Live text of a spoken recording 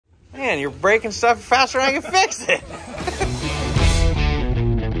Man, you're breaking stuff faster than I can fix it.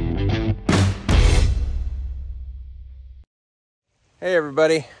 Hey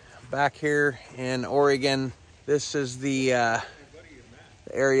everybody, back here in Oregon. This is the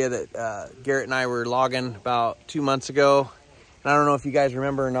area that Garrett and I were logging about 2 months ago. And I don't know if you guys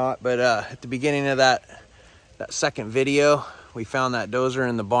remember or not, but at the beginning of that second video, we found that dozer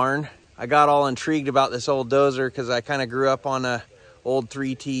in the barn. I got all intrigued about this old dozer because I kind of grew up on a old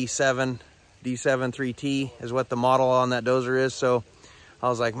 3T7, D7 3T is what the model on that dozer is. So I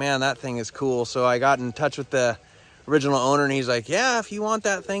was like, man, that thing is cool. So I got in touch with the original owner and he's like, yeah, if you want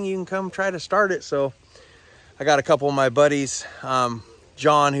that thing, you can come try to start it. So I got a couple of my buddies,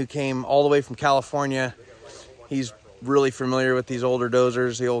 John, who came all the way from California. He's really familiar with these older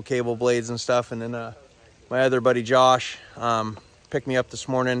dozers, the old cable blades and stuff. And then my other buddy, Josh, picked me up this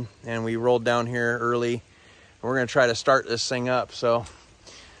morning and we rolled down here early. We're gonna try to start this thing up. So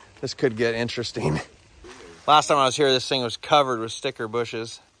this could get interesting. Last time I was here, this thing was covered with sticker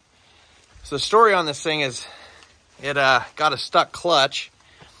bushes. So the story on this thing is it got a stuck clutch.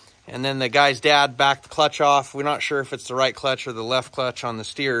 And then the guy's dad backed the clutch off. We're not sure if it's the right clutch or the left clutch on the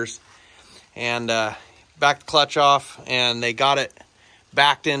steers. And backed the clutch off and they got it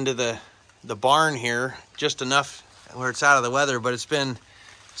backed into the barn here just enough where it's out of the weather, but it's been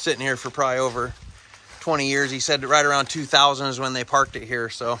sitting here for probably over 20 years. He said right around 2000 is when they parked it here.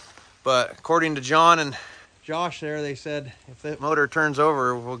 So, but according to John and Josh there, they said if the motor turns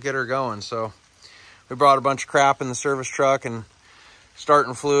over, we'll get her going. So we brought a bunch of crap in the service truck and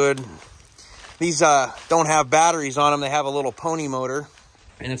starting fluid. These don't have batteries on them. They have a little pony motor,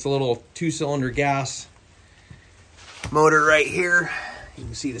 and it's a little 2-cylinder gas motor right here. You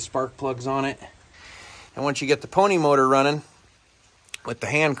can see the spark plugs on it. And once you get the pony motor running with the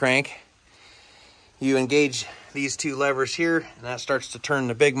hand crank, you engage these two levers here, and that starts to turn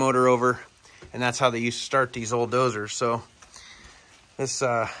the big motor over. And that's how they used to start these old dozers. So this is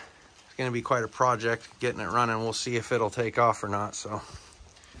going to be quite a project getting it running. We'll see if it'll take off or not. So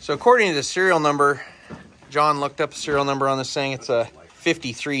according to the serial number, John looked up the serial number on this thing. It's a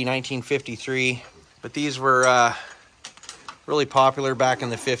 1953. But these were really popular back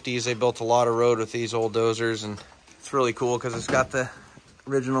in the 50s. They built a lot of road with these old dozers, and it's really cool because it's got the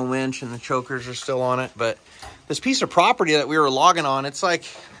original winch and the chokers are still on it. But this piece of property that we were logging on, it's like,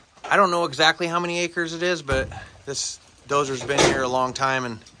 I don't know exactly how many acres it is, but this dozer's been here a long time,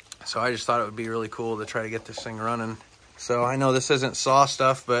 and so I just thought it would be really cool to try to get this thing running. So I know this isn't saw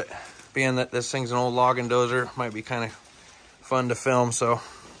stuff, but being that this thing's an old logging dozer, might be kind of fun to film. So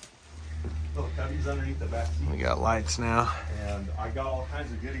underneath the back seat. We got lights now. And I got all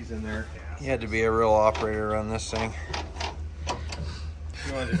kinds of goodies in there. You had to be a real operator on this thing.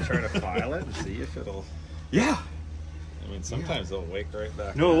 You want to just try to file it and see if it'll... Yeah. I mean, sometimes they'll wake right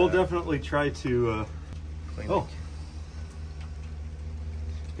back. No, we'll definitely try to... Oh.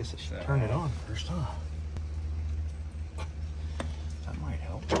 I guess I should turn it on first, huh? That might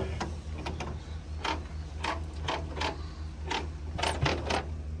help.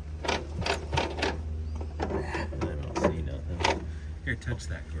 Here, touch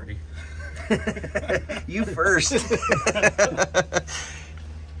that, Gordy. You first.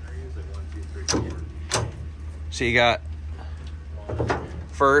 So you got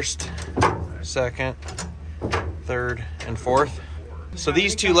first, second, third, and fourth. So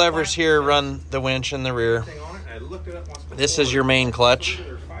these two levers here run the winch in the rear. This is your main clutch.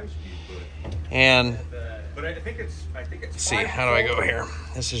 And let's see, how do I go here?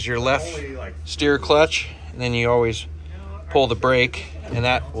 This is your left steer clutch, and then you always pull the brake and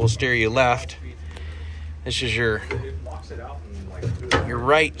that will steer you left. This is your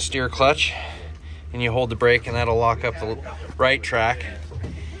right steer clutch, and you hold the brake and that'll lock up the right track.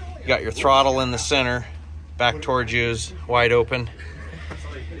 You got your throttle in the center, back towards you is wide open.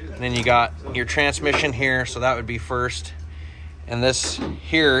 And then you got your transmission here, so that would be first. And this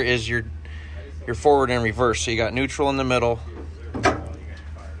here is your forward and reverse. So you got neutral in the middle.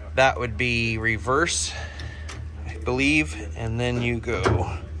 That would be reverse, believe, and then you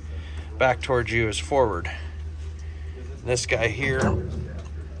go back towards you as forward. This guy here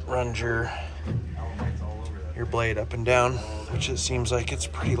runs your blade up and down, which it seems like it's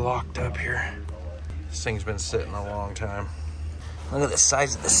pretty locked up here. This thing's been sitting a long time. Look at the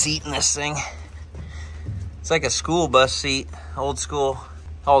size of the seat in this thing. It's like a school bus seat, old school.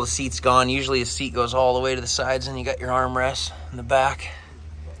 All the seats gone. Usually the seat goes all the way to the sides and you got your armrest in the back.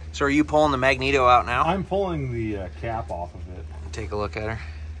 So are you pulling the magneto out now? I'm pulling the cap off of it. Take a look at her.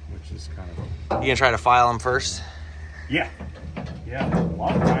 Which is kind of... You gonna try to file them first? Yeah. Yeah, a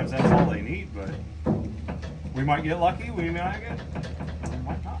lot of times that's all they need, but we might get lucky, we might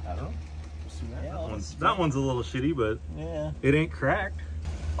not. I don't know. one's a little shitty, but yeah, it ain't cracked.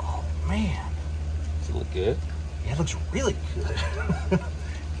 Oh man, Does it look good? it looks really good.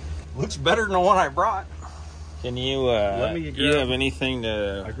 Looks better than the one I brought. Can you, you have anything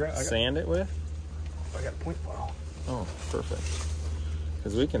to sand it with? I got a point file. Oh, perfect.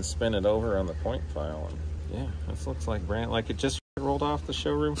 Because we can spin it over on the point file. And yeah, this looks like like it just rolled off the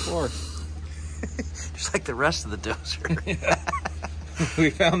showroom floor. Just like the rest of the dozer. we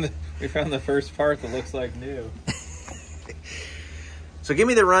found the first part that looks like new. So give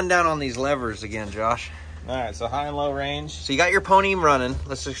me the rundown on these levers again, Josh. All right, so high and low range. So you got your pony running.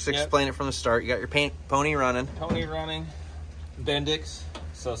 Let's just explain it from the start. You got your pony running. Pony running, Bendix,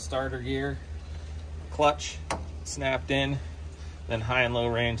 so starter gear, clutch snapped in, then high and low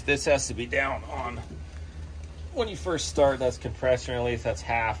range. This has to be down on, when you first start, that's compression release, that's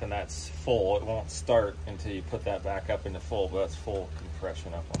half and that's full. It won't start until you put that back up into full, but that's full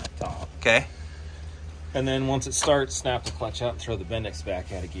compression up on the top. Okay. And then once it starts, snap the clutch out and throw the Bendix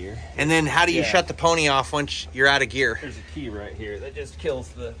back out of gear. And then how do you shut the pony off once you're out of gear? There's a key right here that just kills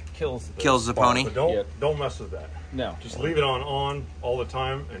the pony. But don't mess with that. No. Just leave it on all the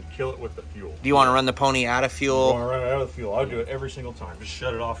time and kill it with the fuel. Do you want to run the pony out of fuel? You want to run it out of the fuel. I would do it every single time. Just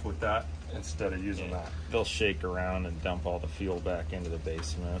shut it off with that instead of using that. They'll shake around and dump all the fuel back into the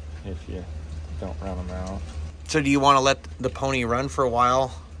basement if you don't run them out. So do you want to let the pony run for a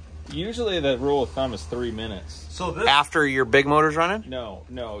while? Usually the rule of thumb is 3 minutes. So this, after your big motor's running? No,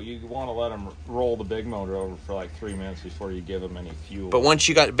 you want to let them roll the big motor over for like 3 minutes before you give them any fuel. But once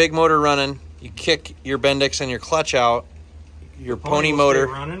you got the big motor running, you kick your Bendix and your clutch out, your pony motor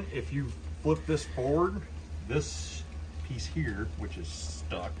running. If you flip this forward, this piece here, which is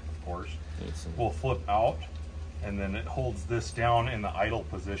stuck, of course, will flip out, and then it holds this down in the idle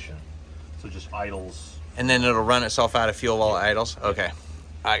position. So it just idles. And then it'll run itself out of fuel while it idles? Okay.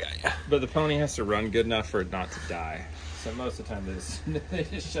 I got you. But the pony has to run good enough for it not to die. So most of the time they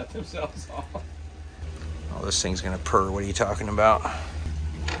just shut themselves off. Oh, this thing's gonna purr. What are you talking about?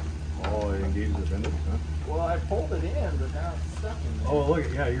 Oh, it engages the Bendix, huh? Well, I pulled it in, but now it's stuck in there. Oh,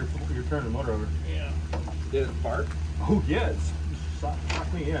 look, yeah, you're turning the motor over. Yeah. Did it bark? Oh, yeah, it's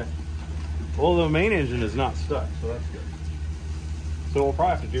stuck me, yeah. Well, the main engine is not stuck, so that's good. So what we'll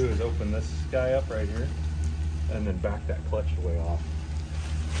probably have to do is open this guy up right here, and then back that clutch way off.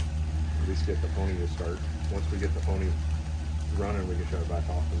 At least get the pony to start. Once we get the pony running, we can shut it back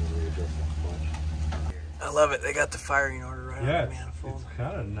off and then readjust that clutch. I love it. They got the firing order right on the manifold. It's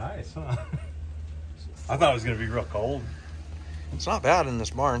kind of nice, huh? I thought it was going to be real cold. It's not bad in this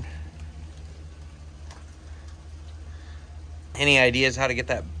barn. Any ideas how to get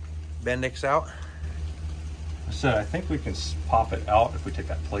that Bendix out? I said, I think we can pop it out if we take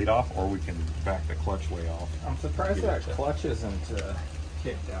that plate off, or we can back the clutch way off. I'm surprised that clutch isn't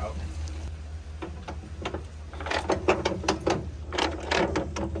kicked out.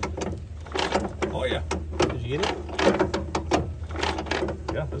 Oh, yeah. Did you get it?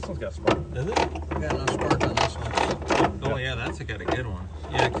 Yeah, this one's got spark. Does it? I got no spark on this one. Oh, yeah, that's got a good one.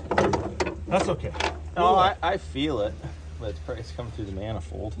 Yeah. That's okay. Oh, I feel it. But it's probably coming through the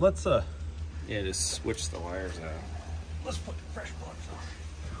manifold. Let's, yeah, just switch the wires out. Let's put fresh plugs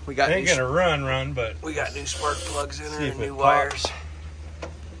on. We got ain't gonna run, but we got new spark plugs in there and new pops. wires.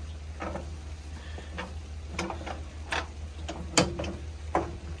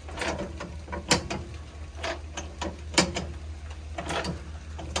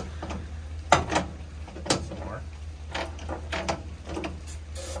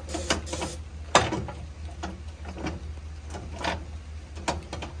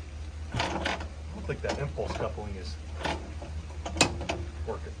 That impulse coupling is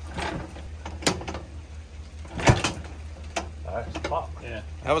working. That's a pop. Yeah.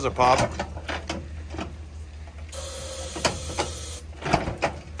 That was a pop.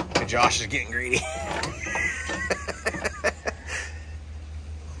 Hey, Josh is getting greedy.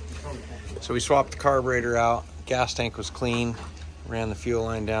 So we swapped the carburetor out. Gas tank was clean. Ran the fuel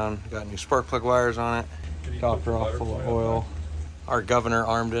line down. Got new spark plug wires on it. Topped her off full of oil. Our governor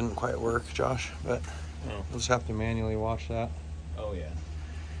arm didn't quite work, Josh, but we'll just have to manually watch that. Oh, yeah.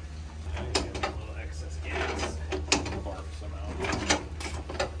 I need to get a little excess gas. Barf some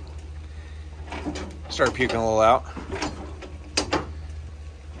out. Started puking a little out.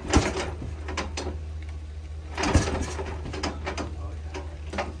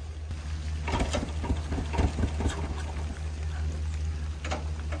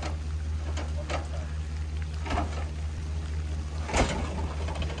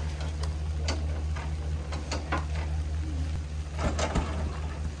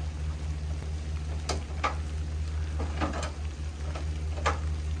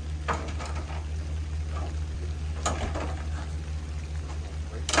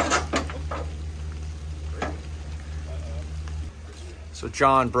 So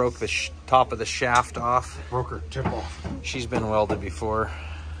John broke the top of the shaft off. Broke her tip off. She's been welded before.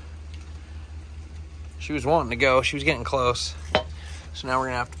 She was wanting to go. She was getting close. So now we're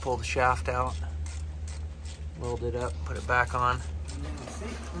gonna have to pull the shaft out, weld it up, put it back on. I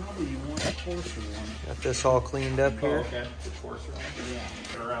think probably you want a coarser one. Got this all cleaned up here. Okay. The coarser one.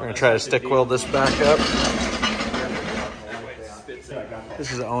 Yeah. We're gonna try to stick weld this back up.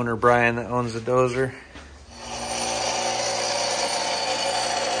 This is the owner, Brian, that owns the dozer.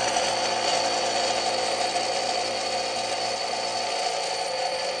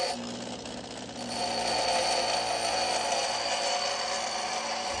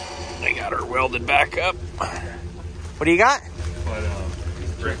 They got her welded back up. What do you got? But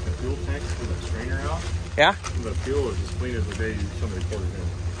break the fuel tank for the strainer out. Yeah? The fuel is as clean as the day somebody poured it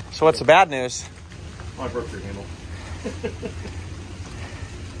in. So what's the bad news? Oh, I broke your handle.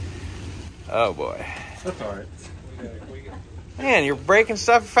 Oh boy. That's all right. Man, you're breaking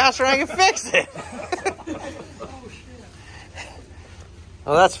stuff faster than I can fix it.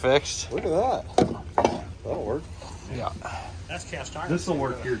 Oh, that's fixed. Look at that. That'll work. Yeah. That's cast iron. This will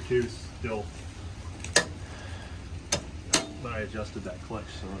work here too still. But I adjusted that clutch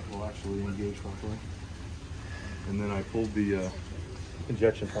so it will actually engage properly. And then I pulled the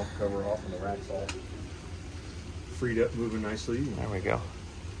injection pump cover off and the rack's all freed up, moving nicely. There we go.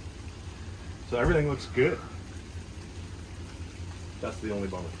 So everything looks good. That's the only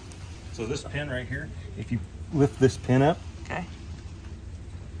bummer. So this pin right here, if you lift this pin up, Okay.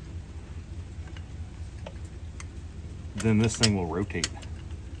 then this thing will rotate,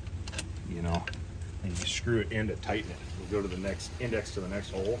 you know, and you screw it in to tighten it. We'll go to the next index to the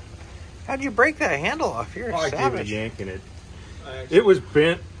next hole. How'd you break that handle off? You're a I gave it a savage. yank and it was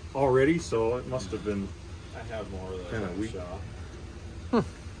bent already, so it must have been I have more of those. kind of weak.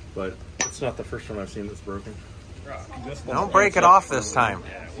 But it's not the first one I've seen that's broken. Don't break it off this time.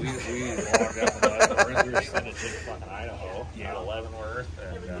 Yeah, we logged up and we were sending it to fucking Idaho. Yeah, Leavenworth.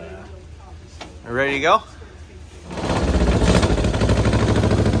 And, You ready to go?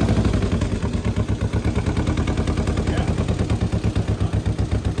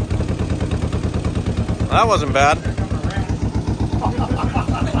 That wasn't bad.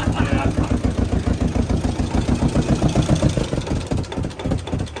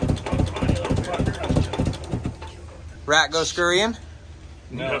 Rat go scurrying?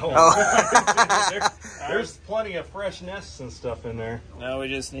 No. Oh. There's plenty of fresh nests and stuff in there. now we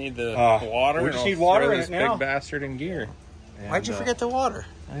just need the we water. just and need I'll water throw in this it now. big bastard in gear. Why'd you forget the water?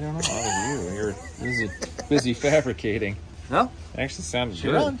 I don't know. How are you? You're busy fabricating. No? Actually sounded She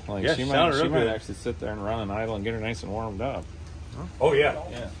good. run. Like Yeah, she she might, sounded she real might good. actually sit there and run and idle and get her nice and warmed up. Oh yeah.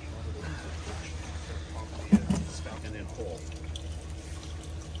 Yeah. And then pull.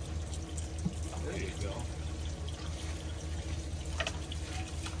 There you go.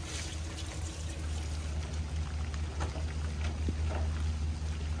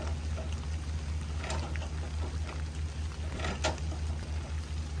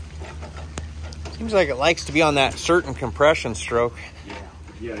 Seems like it likes to be on that certain compression stroke.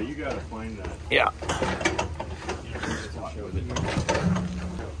 Yeah, you gotta find that. Yeah.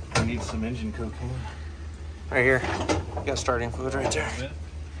 I need some engine cocaine. Right here. You got starting fluid right there.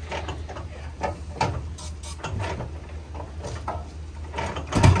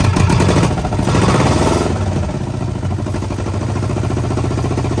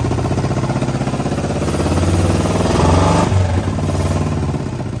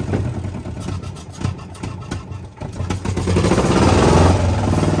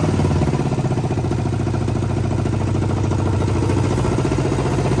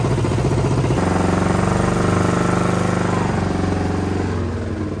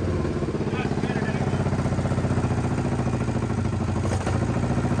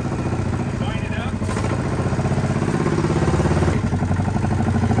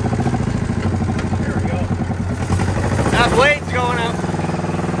 That blade's going up.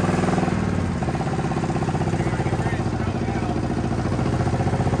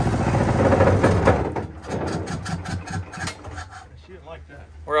 She didn't like that.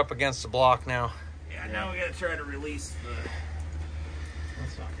 We're up against the block now. Yeah, now we gotta try to release the.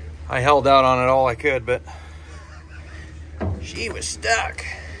 That's not good. I held out on it all I could, but she was stuck.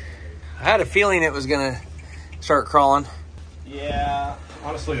 I had a feeling it was gonna start crawling. Yeah.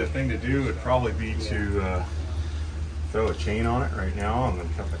 Honestly, the thing to do would probably be to throw a chain on it right now and then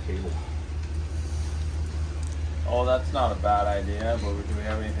cut the cable. Oh, that's not a bad idea, but do we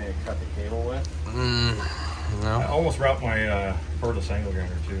have anything to cut the cable with? I No. almost wrapped my cordless angle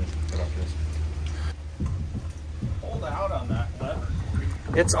grinder too. Cut off this. Hold out on that lever.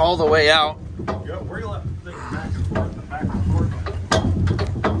 It's all the way out. Yeah, where you left the back and forth, the back and forth.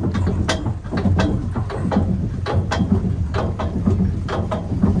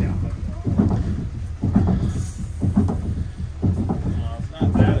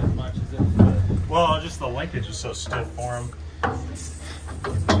 linkage is so stiff for them.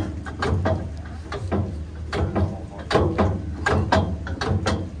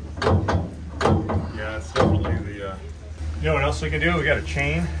 Yeah, it's definitely the. You know what else we can do? We got a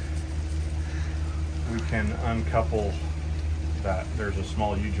chain. We can uncouple that. There's a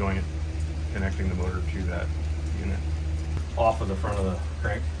small U-joint connecting the motor to that unit off of the front of the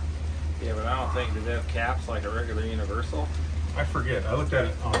crank. Yeah, but I don't think, does it have caps like a regular universal? I forget. I looked at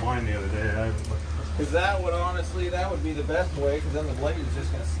it online the other day. I haven't looked. Because that would honestly, that would be the best way, because then the blade is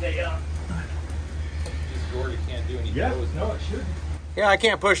just going to stay up. Just Gordy can't do any Yeah, toes. no, it should. Yeah, I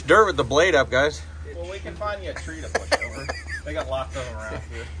can't push dirt with the blade up, guys. Well, we can find you a tree to push over. They got lots of them around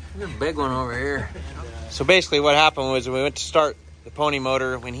here. There's a big one over here. So basically what happened was we went to start the pony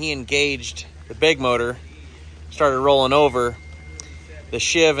motor. When he engaged the big motor, started rolling over, the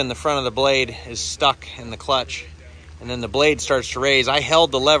sheave in the front of the blade is stuck in the clutch. And then the blade starts to raise. I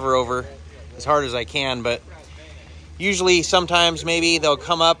held the lever over as hard as I can, but usually sometimes maybe they'll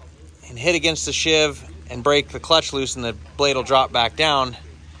come up and hit against the sheave and break the clutch loose and the blade will drop back down.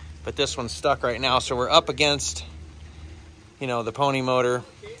 But this one's stuck right now. So we're up against, you know, the pony motor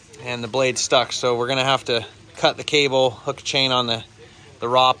and the blade's stuck. So we're gonna have to cut the cable, hook a chain on the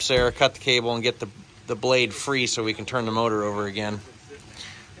ROPS there, cut the cable and get the blade free so we can turn the motor over again.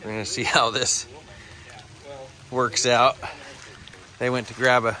 We're gonna see how this works out. They went to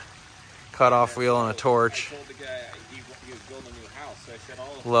grab a cutoff wheel and a torch.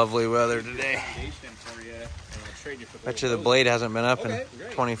 Lovely weather today. Bet you the blade hasn't been up in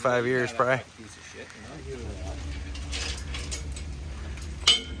 25 years probably.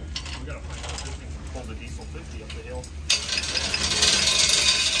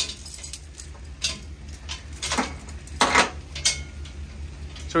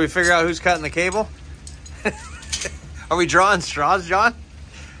 So we figure out who's cutting the cable? Are we drawing straws, John?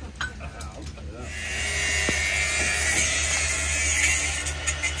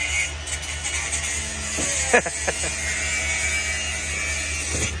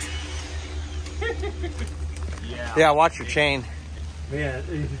 Yeah, watch your chain.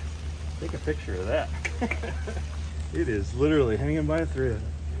 Man, take a picture of that. It is literally hanging by a thread.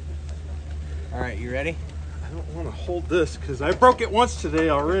 All right, you ready? I don't want to hold this because I broke it once today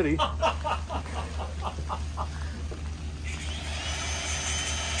already.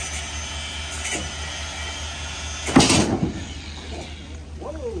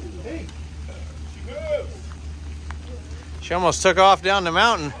 Whoa, hey, she moves. She almost took off down the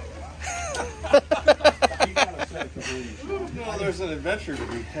mountain. No, there's an adventure to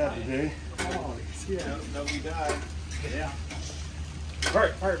be had today. Oh, yeah. Nobody died. Yeah. All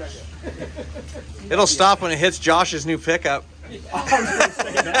right, fire back up. It'll stop when it hits Josh's new pickup. I was going to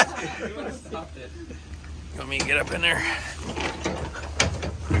say that. You would have stopped it. Let me get up in there.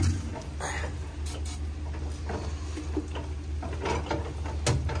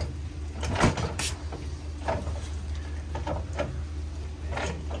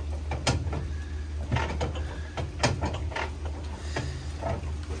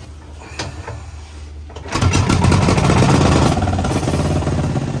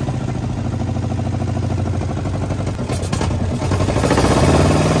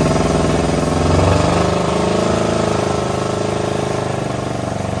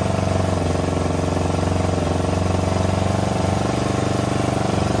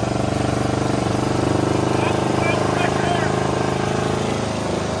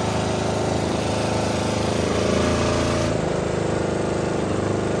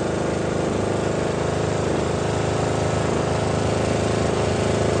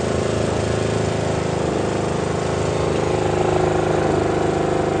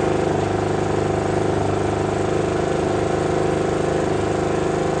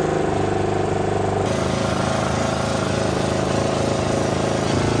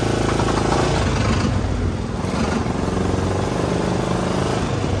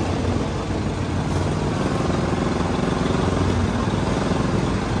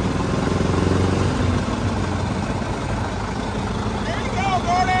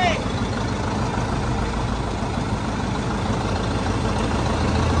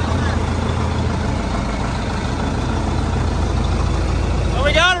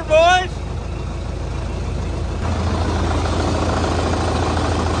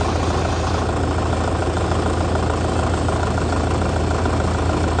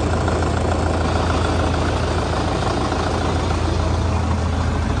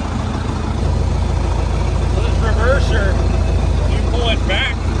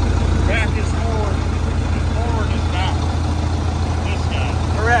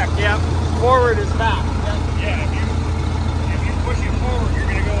 Forward is back. Yeah, if you push it forward, you're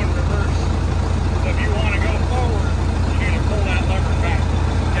going to go in reverse. So if you want to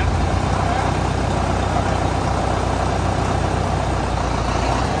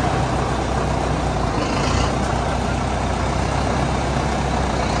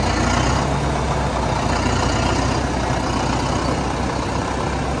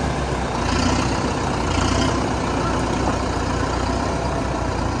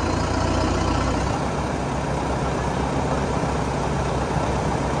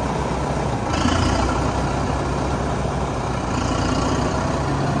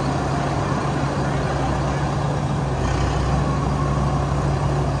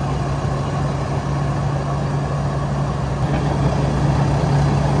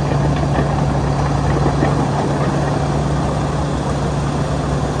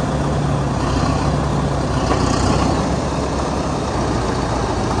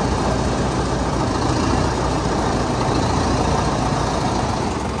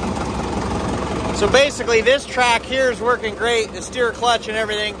So basically this track here is working great, the steer clutch and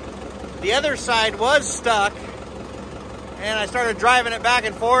everything. The other side was stuck and I started driving it back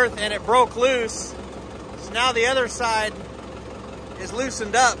and forth and it broke loose. So now the other side is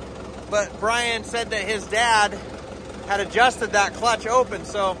loosened up, but Brian said that his dad had adjusted that clutch open.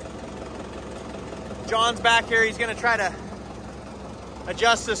 So John's back here, he's gonna try to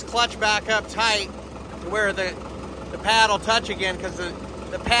adjust this clutch back up tight to where the pad will touch again, because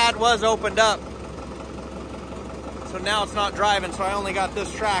the pad was opened up. So now it's not driving, so I only got this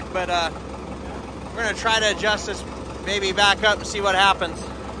track, but we're gonna try to adjust this baby back up and see what happens.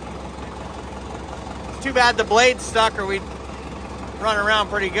 It's too bad the blade's stuck, or we'd run around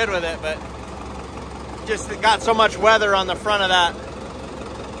pretty good with it, but just it got so much weather on the front of that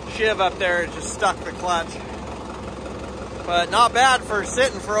shiv up there, it just stuck the clutch. But not bad for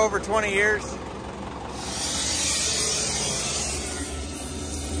sitting for over 20 years.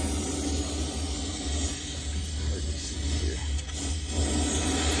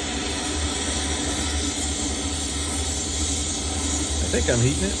 I think I'm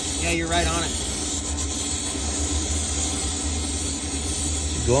heating it. Yeah, you're right on it.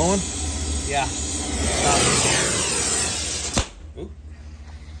 Is it glowing? Yeah.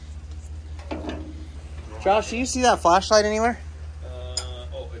 Josh, do you see that flashlight anywhere?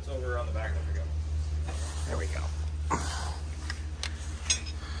 Oh, it's over on the back. There we go.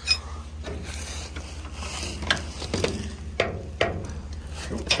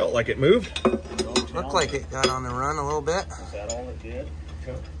 Felt like it moved. Looked like it got on the run a little bit. Is that all it did?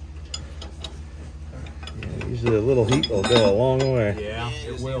 Yeah, usually a little heat will go a long way. Yeah,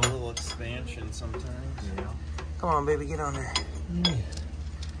 It will. A little expansion sometimes. Yeah. Come on, baby, get on there.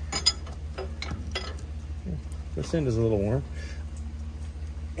 This end is a little warm.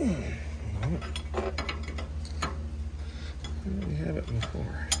 We have it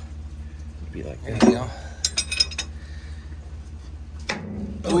before. It'd be like There that. you go.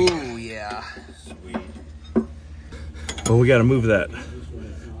 Oh, yeah. Sweet. Well, we got to move that.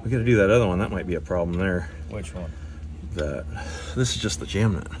 We got to do that other one. That might be a problem there. Which one? This is just the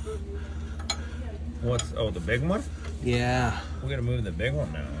jam nut. What's the big one? Yeah. We gotta move the big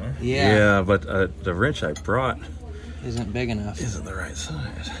one now, huh? Yeah. But the wrench I brought Isn't big enough. isn't the right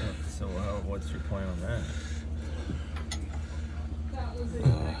size. So what's your plan on that?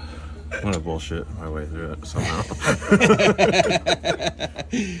 I'm gonna bullshit my way through it somehow.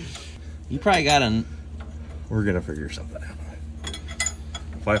 You probably got a... We're gonna figure something out.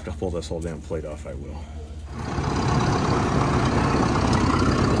 If I have to pull this whole damn plate off, I will.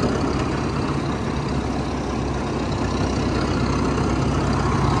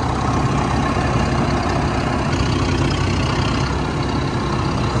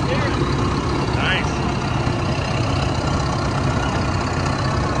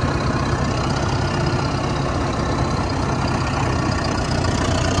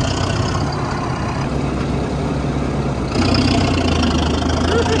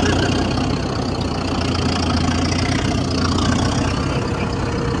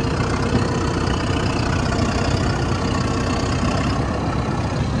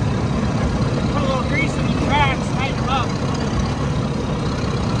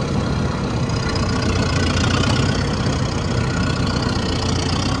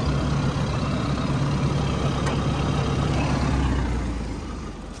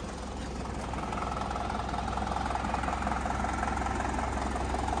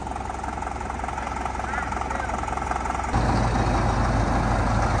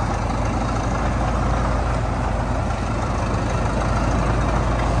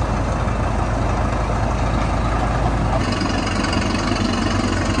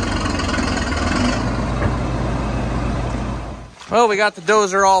 Well, we got the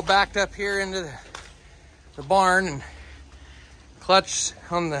dozer all backed up here into the barn, and clutch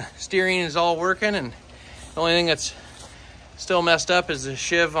on the steering is all working, and the only thing that's still messed up is the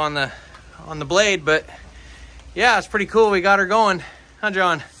shiv on the blade. But yeah, it's pretty cool. We got her going, huh,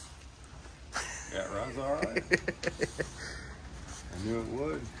 John? Yeah, runs all right. I knew it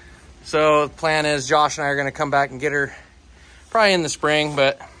would. So the plan is Josh and I are going to come back and get her probably in the spring.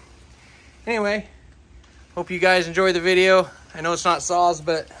 But anyway, hope you guys enjoyed the video. I know it's not saws,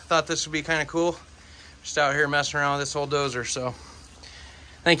 but I thought this would be kind of cool. Just out here messing around with this old dozer. So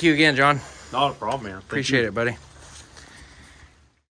thank you again, John. Not a problem, man. Appreciate it, buddy.